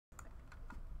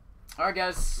Alright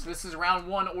guys, this is round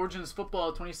 1 Origins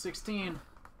Football 2016.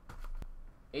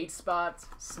 8 spots,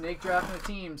 snake drafting the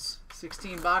teams.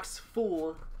 16 box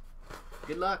full.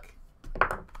 Good luck.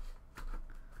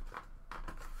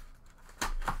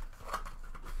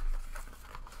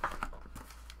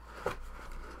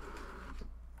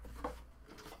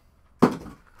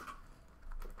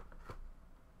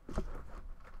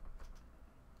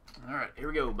 Alright, here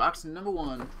we go. Box number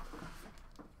 1.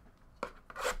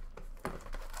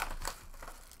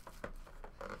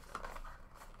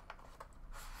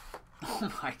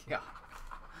 Oh my god.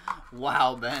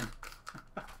 Wow, Ben.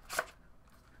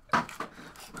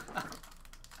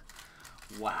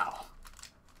 Wow.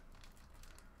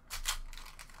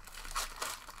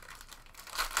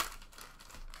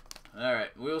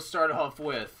 Alright, we'll start off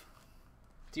with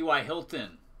T.Y.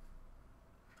 Hilton,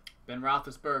 Ben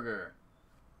Roethlisberger,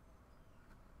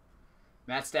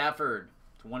 Matt Stafford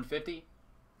to 150.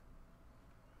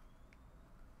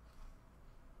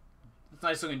 That's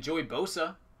nice looking Joey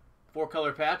Bosa.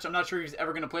 4-color patch. I'm not sure he's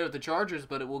ever going to play with the Chargers,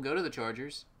 but it will go to the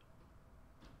Chargers.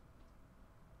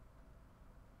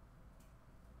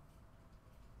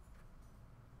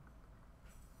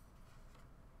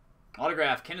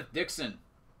 Autograph, Kenneth Dixon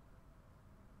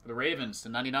for the Ravens to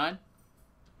 99.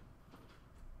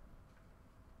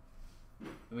 Then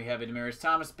we have a Demaryius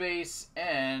Thomas base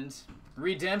and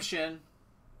redemption.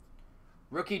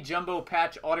 Rookie jumbo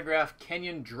patch autograph,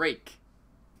 Kenyon Drake.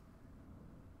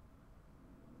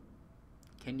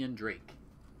 Kenyon Drake.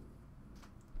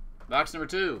 Box number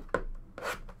 2.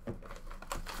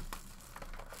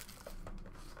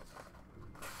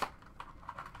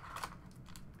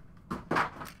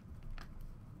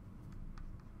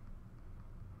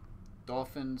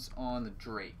 Dolphins on the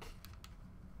Drake.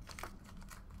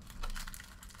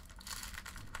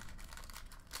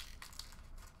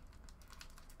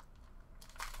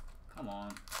 Come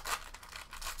on.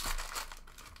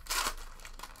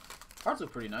 Cards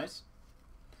look pretty nice.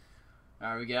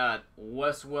 Alright, we got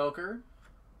Wes Welker,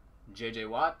 J.J.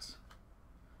 Watt,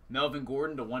 Melvin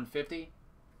Gordon to 150,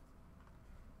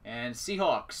 and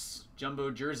Seahawks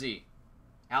jumbo jersey,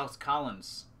 Alex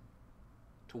Collins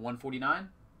to 149,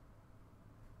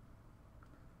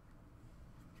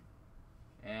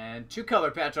 and 2-color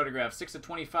patch autograph,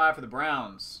 6/25 for the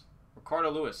Browns,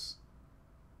 Ricardo Lewis.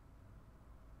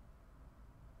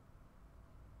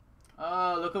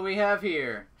 Oh, look what we have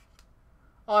here.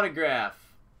 Autograph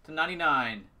to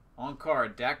 99 on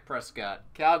card, Dak Prescott.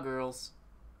 Cowgirls.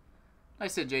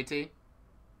 Nice hit, JT.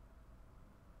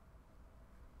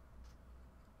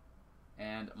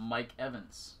 And Mike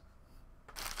Evans.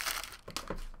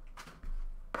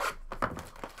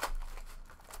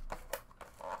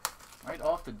 Right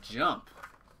off the jump.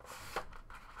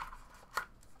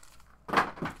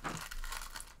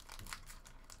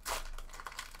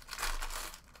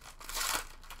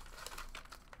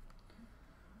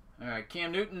 Alright,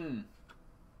 Cam Newton,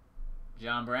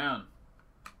 John Brown,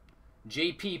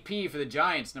 JPP for the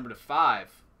Giants, number /5.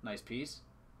 Nice piece.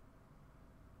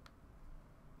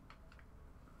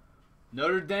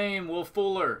 Notre Dame, Will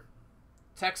Fuller,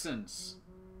 Texans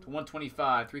to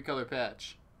 125, 3-color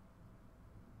patch.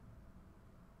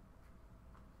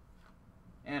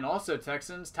 And also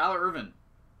Texans, Tyler Irvin,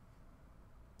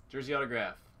 jersey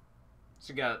autograph.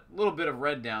 So you got a little bit of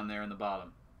red down there in the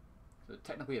bottom. So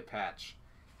technically a patch.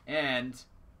 And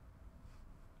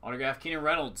autograph Keenan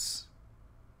Reynolds,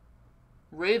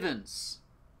 Ravens,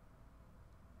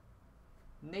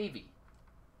 Navy,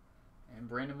 and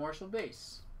Brandon Marshall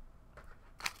base.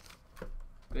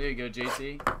 There you go,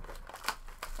 JT.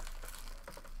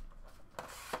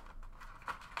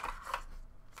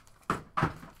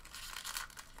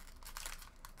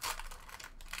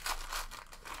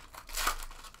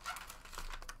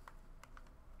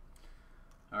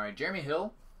 All right, Jeremy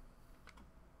Hill,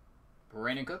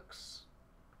 Brandon Cooks,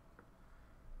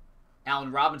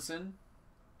 Allen Robinson,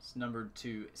 it's numbered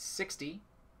to 60.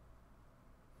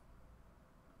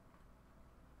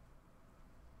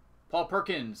 Paul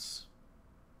Perkins,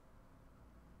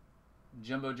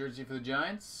 jumbo jersey for the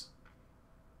Giants.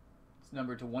 It's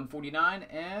numbered to 149,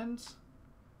 and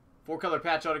 4-color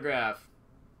patch autograph,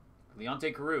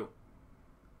 Leonte Carroo.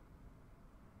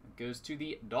 It goes to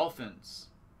the Dolphins.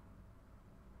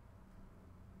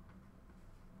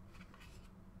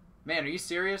 Man, are you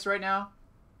serious right now?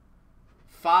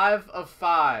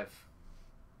 5/5.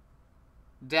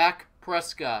 Dak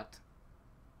Prescott.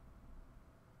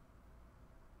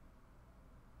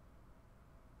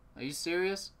 Are you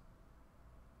serious?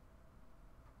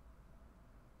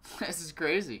 This is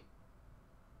crazy.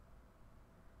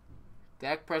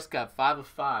 Dak Prescott,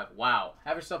 5/5. Wow.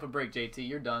 Have yourself a break, JT.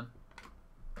 You're done.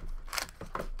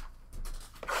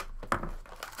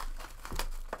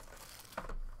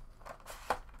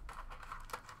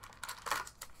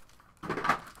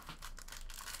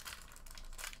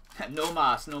 No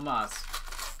mas, no mas.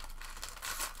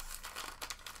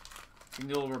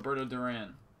 Signal Roberto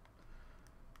Duran.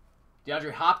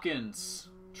 DeAndre Hopkins.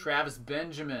 Travis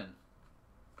Benjamin.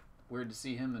 Weird to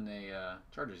see him in a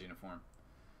Chargers uniform.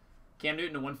 Cam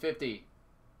Newton to 150.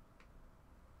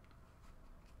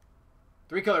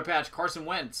 3-color patch. Carson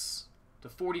Wentz to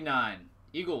 49.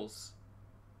 Eagles.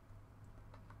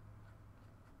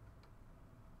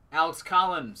 Alex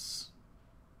Collins.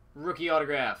 Rookie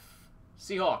autograph.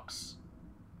 Seahawks.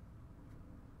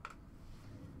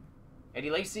 Eddie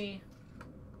Lacy.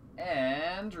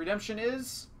 And redemption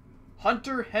is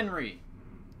Hunter Henry.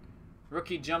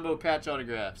 Rookie jumbo patch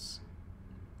autographs.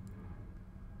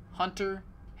 Hunter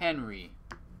Henry.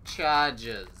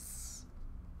 Chargers.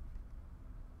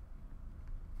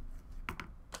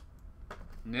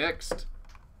 Next.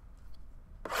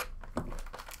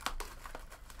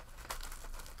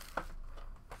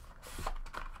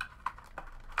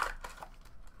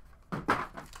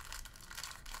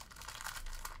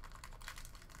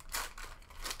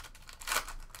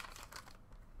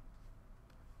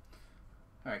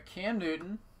 Alright, Cam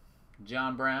Newton,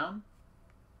 John Brown,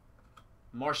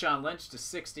 Marshawn Lynch to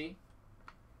 60.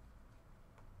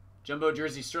 Jumbo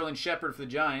jersey Sterling Shepard for the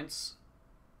Giants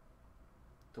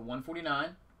to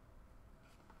 149.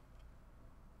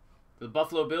 For the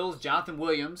Buffalo Bills, Jonathan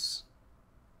Williams,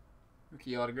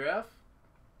 rookie autograph.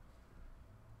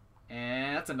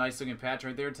 And that's a nice looking patch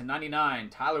right there to 99.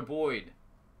 Tyler Boyd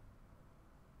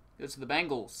goes to the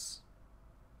Bengals.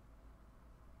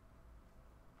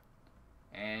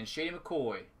 And Shady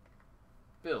McCoy,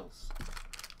 Bills.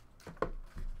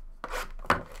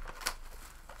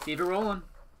 Keep it rolling.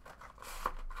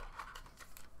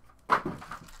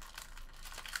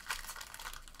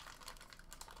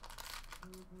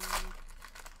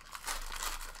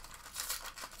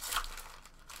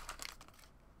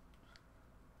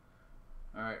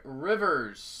 Alright,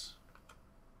 Rivers.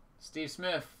 Steve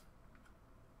Smith.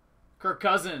 Kirk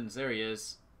Cousins. There he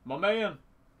is. My man.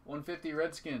 150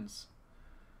 Redskins.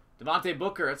 Devontae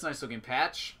Booker. That's a nice looking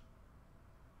patch.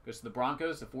 Goes to the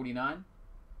Broncos to 49.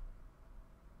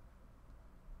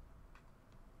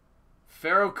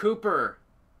 Pharaoh Cooper.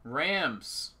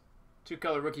 Rams.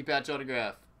 2-color rookie patch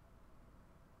autograph.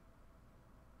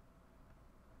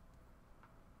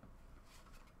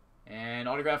 And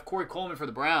autograph Corey Coleman for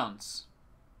the Browns.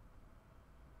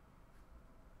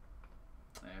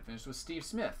 And finished with Steve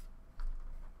Smith.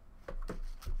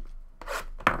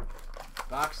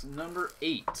 Box number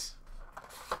 8.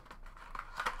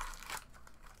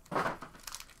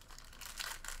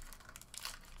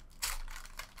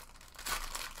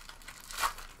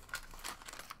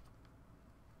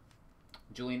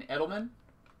 Julian Edelman.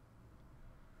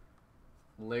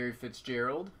 Larry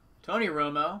Fitzgerald. Tony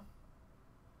Romo.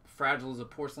 Fragile as a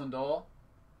porcelain doll.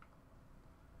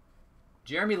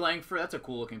 Jeremy Langford. That's a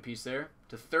cool looking piece there.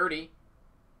 To 30.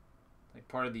 Like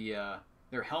part of the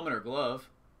their helmet or glove.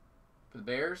 For the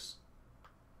Bears.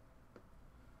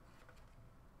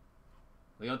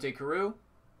 Leonte Carew.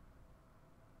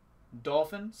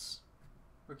 Dolphins.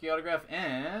 Rookie autograph.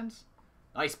 And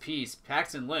nice piece.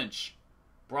 Paxton Lynch.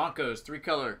 Broncos.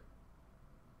 3-color.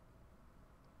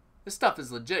 This stuff is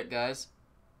legit, guys.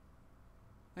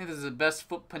 I think this is the best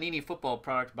Panini football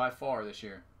product by far this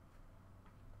year.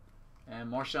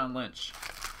 And Marshawn Lynch.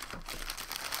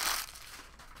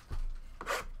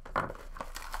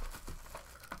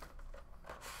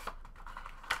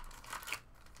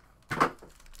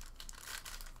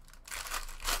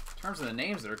 In terms of the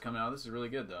names that are coming out, this is really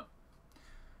good, though.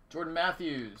 Jordan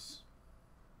Matthews.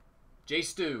 Jay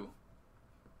Stu.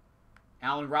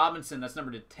 Allen Robinson, that's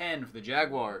numbered to 10 for the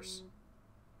Jaguars.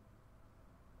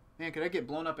 Man, could I get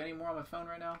blown up any more on my phone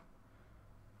right now?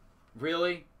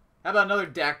 Really? How about another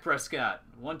Dak Prescott?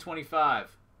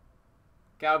 125.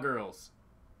 Cowgirls.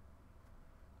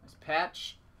 Nice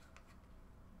patch.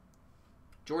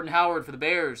 Jordan Howard for the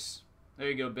Bears. There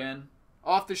you go, Ben.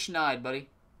 Off the schneid, buddy.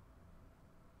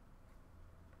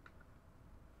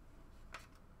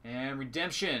 And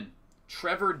redemption.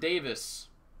 Trevor Davis.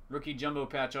 Rookie jumbo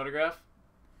patch autograph.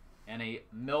 And a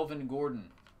Melvin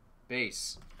Gordon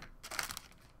base.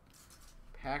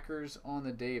 Packers on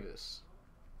the Davis.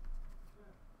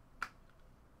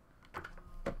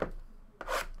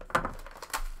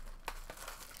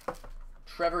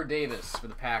 Trevor Davis for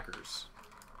the Packers.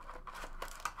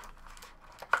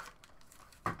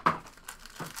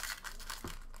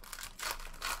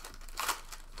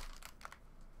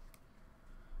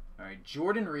 Alright,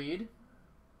 Jordan Reed.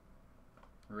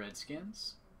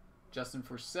 Redskins. Justin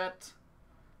Forsett.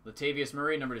 Latavius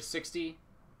Murray, number to 60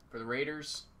 for the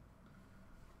Raiders.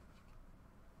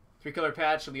 3-color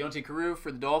patch of Leonte Carew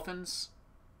for the Dolphins.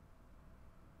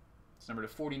 number to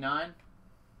 49.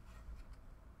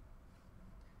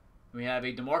 We have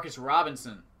a DeMarcus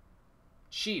Robinson,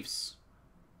 Chiefs,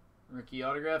 rookie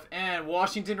autograph, and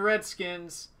Washington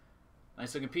Redskins.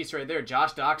 Nice looking piece right there,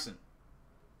 Josh Doxson.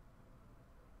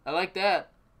 I like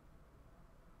that.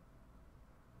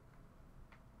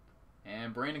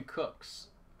 And Brandon Cooks,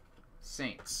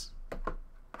 Saints.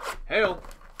 Hail.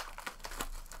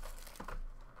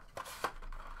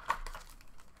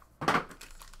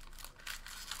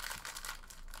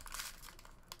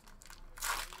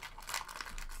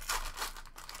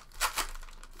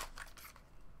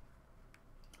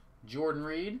 Jordan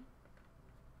Reed.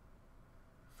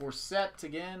 Forsett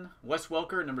again. Wes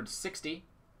Welker, numbered 60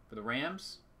 for the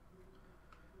Rams.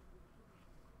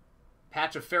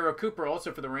 Patch of Pharaoh Cooper,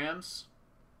 also for the Rams,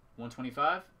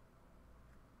 125.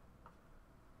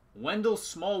 Wendell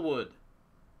Smallwood,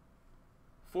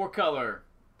 4-color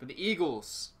for the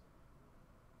Eagles.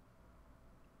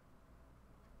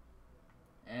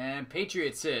 And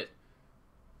Patriots hit.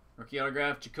 Rookie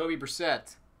autograph, Jacoby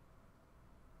Brissett.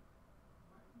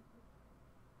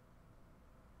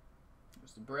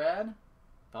 There's the Brad,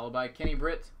 followed by Kenny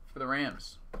Britt for the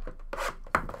Rams.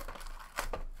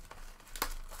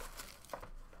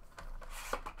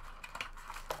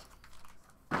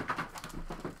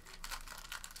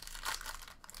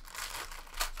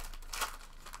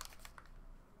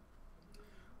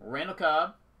 Randall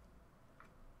Cobb,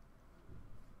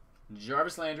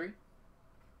 Jarvis Landry,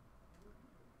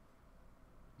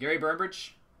 Gary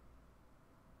Burnbridge,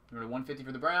 number 150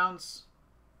 for the Browns,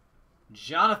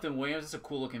 Jonathan Williams, that's a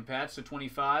cool looking patch, to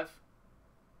 25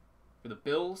 for the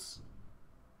Bills,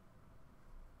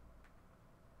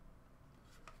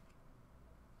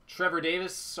 Trevor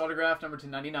Davis, autograph number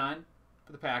 299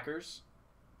 for the Packers,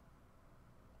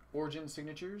 Origin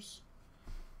signatures,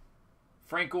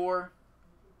 Frank Gore,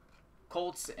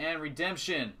 Colts, and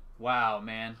redemption. Wow,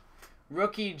 man.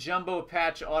 Rookie jumbo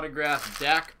patch autograph,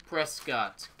 Dak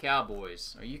Prescott,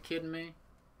 Cowboys. Are you kidding me?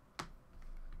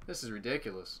 This is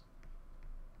ridiculous.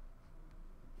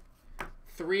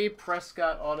 3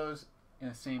 Prescott autos in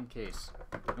the same case.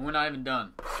 And we're not even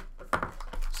done.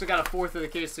 Still got a 4th of the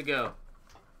case to go.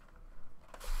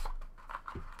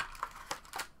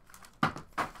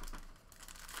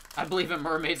 I believe in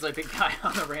mermaids like the guy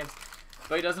on the Rams.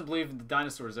 But he doesn't believe the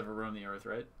dinosaurs ever roamed the earth,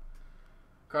 right?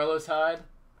 Carlos Hyde.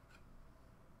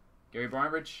 Gary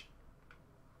Barnbridge.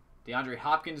 DeAndre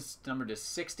Hopkins, numbered to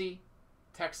 60.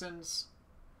 Texans.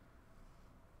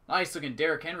 Nice looking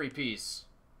Derrick Henry piece.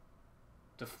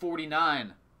 To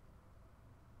 49.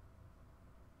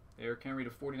 Derrick Henry to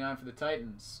 49 for the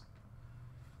Titans.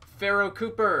 Pharaoh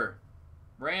Cooper.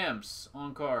 Rams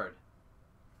on card.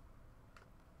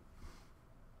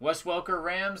 Wes Welker,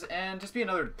 Rams, and just be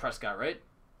another Prescott, right?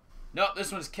 No,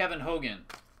 this one's Kevin Hogan.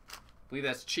 I believe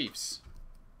that's Chiefs.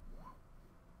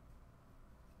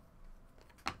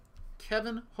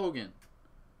 Kevin Hogan.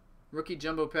 Rookie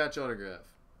jumbo patch autograph.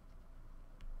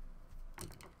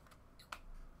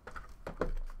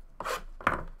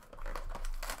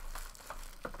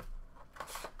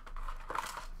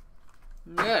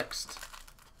 Next.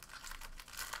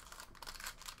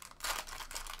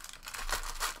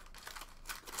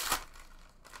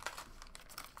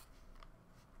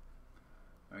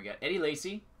 We got Eddie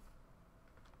Lacy,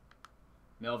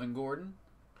 Melvin Gordon,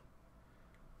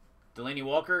 Delaney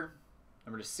Walker,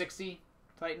 number to 60,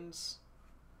 Titans.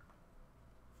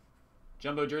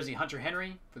 Jumbo jersey, Hunter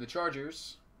Henry for the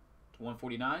Chargers to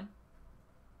 149.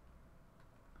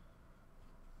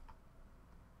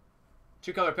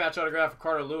 2-color patch autograph for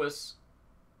Carter Lewis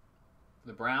for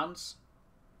the Browns.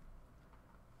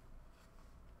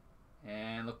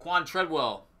 And Laquan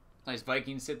Treadwell. Nice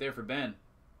Vikings sit there for Ben.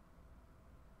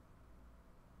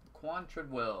 Laquan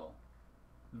Treadwell,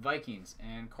 Vikings,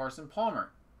 and Carson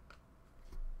Palmer.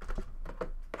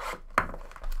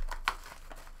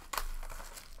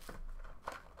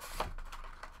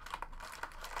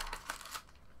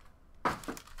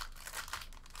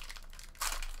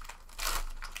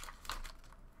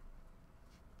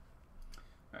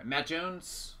 Matt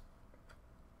Jones,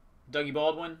 Dougie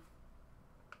Baldwin,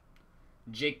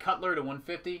 Jake Cutler to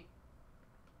 150,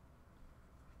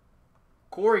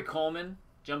 Corey Coleman,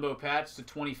 jumbo patch to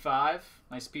 25.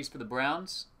 Nice piece for the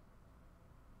Browns.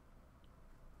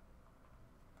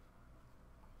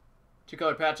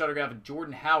 2-color patch autograph of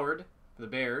Jordan Howard for the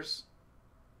Bears.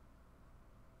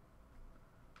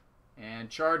 And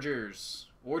Chargers,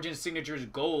 Origin Signatures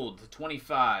Gold to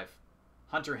 25.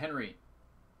 Hunter Henry.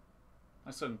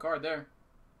 Nice looking card there.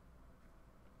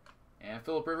 And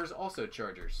Phillip Rivers, also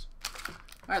Chargers.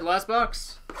 Alright, last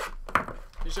box.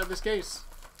 Finish up this case.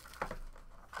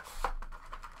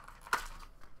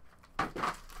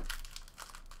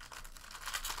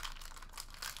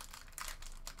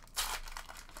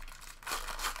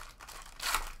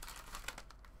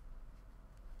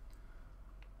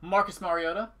 Marcus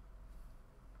Mariota.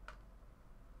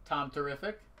 Tom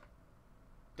Terrific.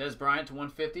 Des Bryant to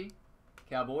 150.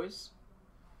 Cowboys.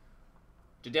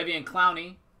 Jadeveon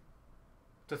Clowney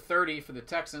to 30 for the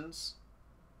Texans.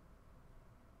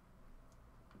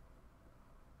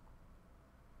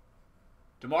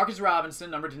 Demarcus Robinson,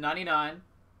 numbered to 99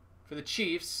 for the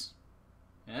Chiefs.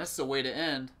 And that's the way to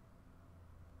end.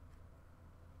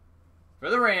 For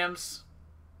the Rams,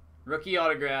 rookie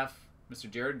autograph, Mr.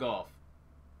 Jared Goff.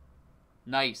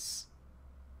 Nice.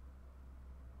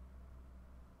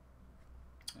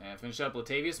 And finish up,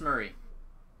 Latavius Murray.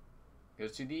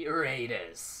 Goes to the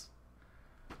Raiders.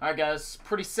 Alright guys,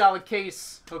 pretty solid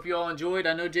case. Hope you all enjoyed.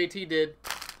 I know JT did.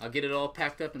 I'll get it all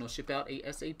packed up and I'll ship out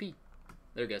ASAP.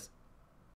 There guys.